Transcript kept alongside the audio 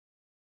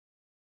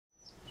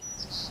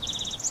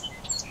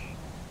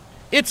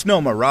It's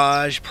no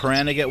mirage.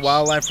 Pahranagat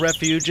Wildlife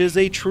Refuge is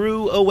a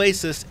true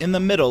oasis in the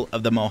middle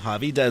of the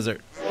Mojave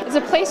Desert. It's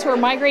a place where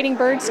migrating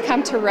birds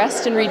come to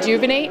rest and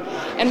rejuvenate,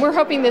 and we're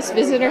hoping this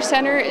visitor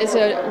center is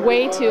a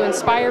way to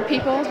inspire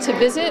people to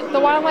visit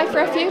the wildlife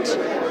refuge,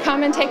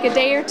 come and take a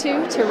day or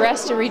two to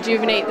rest and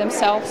rejuvenate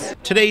themselves.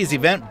 Today's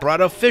event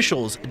brought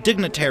officials,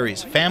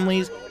 dignitaries,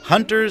 families,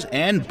 hunters,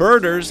 and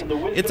birders.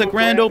 It's a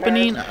grand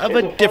opening of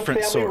a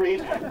different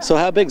sort. So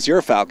how big's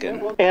your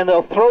falcon? And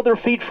they'll throw their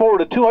feet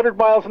forward at 200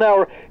 miles an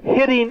hour,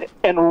 hitting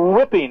and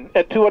ripping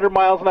at 200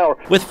 miles an hour.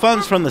 With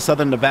funds from the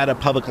Southern Nevada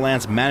Public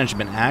Lands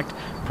Management Act,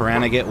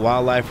 Pahranagat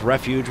Wildlife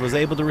Refuge was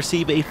able to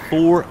receive a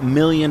 $4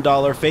 million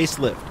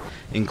facelift,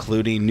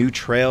 including new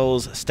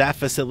trails, staff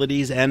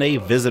facilities, and a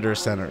visitor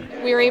center.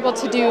 We were able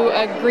to do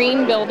a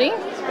green building,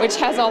 which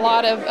has a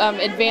lot of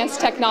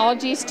advanced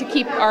technologies to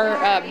keep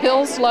our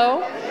bills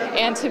low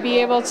and to be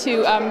able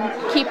to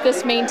keep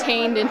this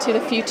maintained into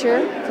the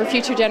future for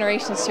future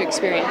generations to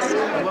experience.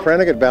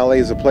 Pahranagat Valley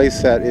is a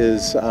place that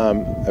is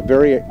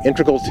very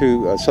integral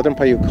to Southern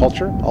Paiute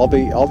culture. All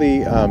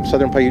the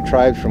Southern Paiute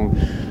tribes from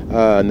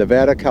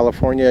Nevada,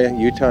 California,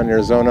 Utah, and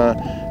Arizona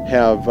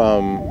have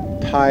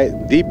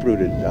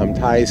deep-rooted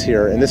ties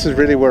here, and this is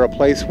really where a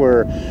place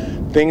where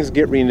things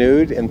get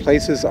renewed and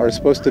places are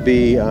supposed to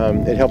be,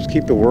 it helps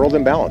keep the world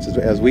in balance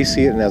as we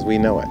see it and as we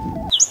know it.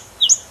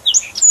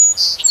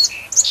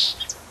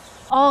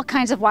 All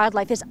kinds of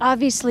wildlife is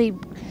obviously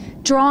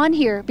drawn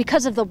here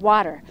because of the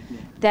water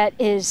that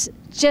is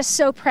just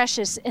so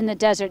precious in the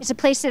desert. It's a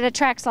place that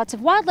attracts lots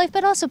of wildlife,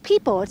 but also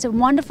people. It's a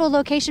wonderful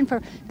location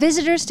for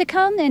visitors to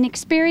come and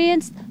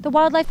experience the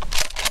wildlife.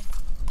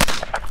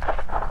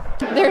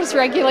 There's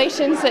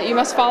regulations that you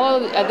must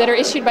follow that are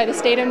issued by the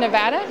state of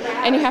Nevada,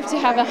 and you have to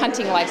have a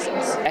hunting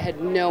license. I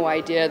had no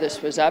idea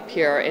this was up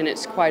here, and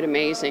it's quite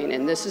amazing.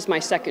 And this is my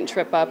second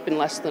trip up in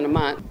less than a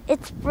month.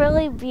 It's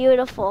really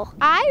beautiful.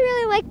 I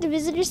really like the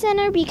visitor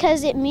center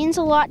because it means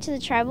a lot to the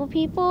tribal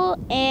people,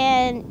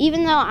 and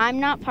even though I'm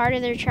not part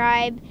of their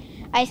tribe,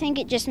 I think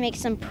it just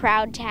makes them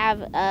proud to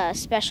have a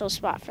special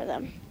spot for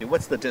them.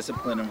 What's the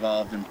discipline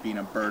involved in being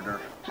a birder?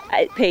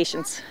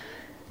 Patience.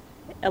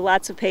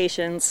 Lots of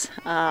patience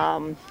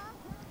and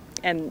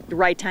the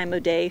right time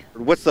of day.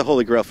 What's the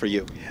holy grail for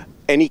you?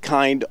 Any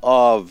kind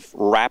of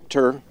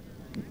raptor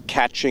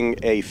catching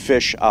a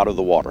fish out of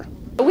the water.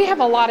 We have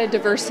a lot of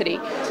diversity.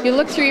 You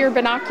look through your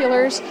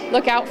binoculars,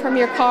 look out from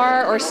your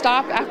car, or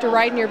stop after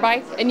riding your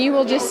bike, and you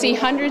will just see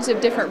hundreds of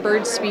different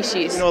bird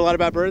species. You know a lot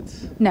about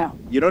birds? No.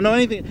 You don't know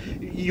anything?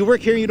 You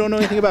work here and you don't know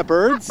anything about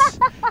birds?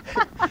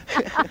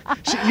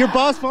 Your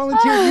boss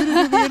volunteered you to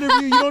do the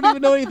interview, you don't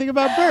even know anything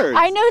about birds.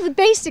 I know the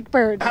basic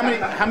birds.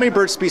 How many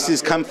bird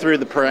species come through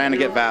the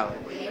Pahranagat Valley?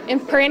 In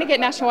Pahranagat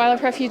National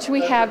Wildlife Refuge,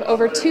 we have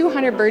over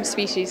 200 bird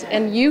species,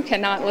 and you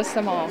cannot list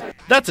them all.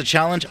 That's a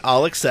challenge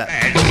I'll accept.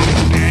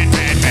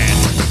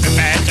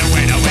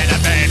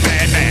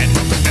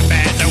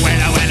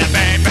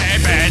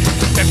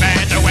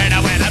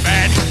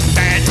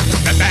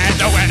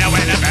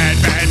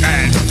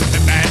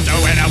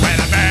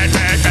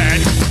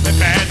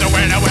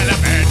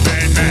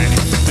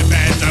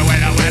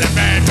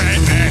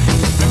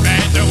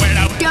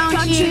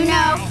 Don't you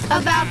know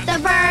about the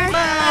bird?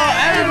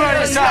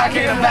 Everybody's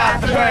talking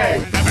about the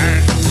bird.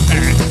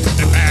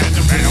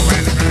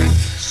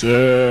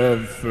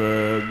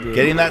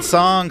 Getting that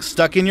song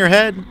stuck in your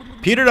head?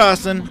 Peter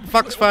Dawson,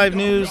 Fox 5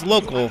 News,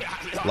 local,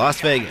 Las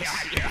Vegas.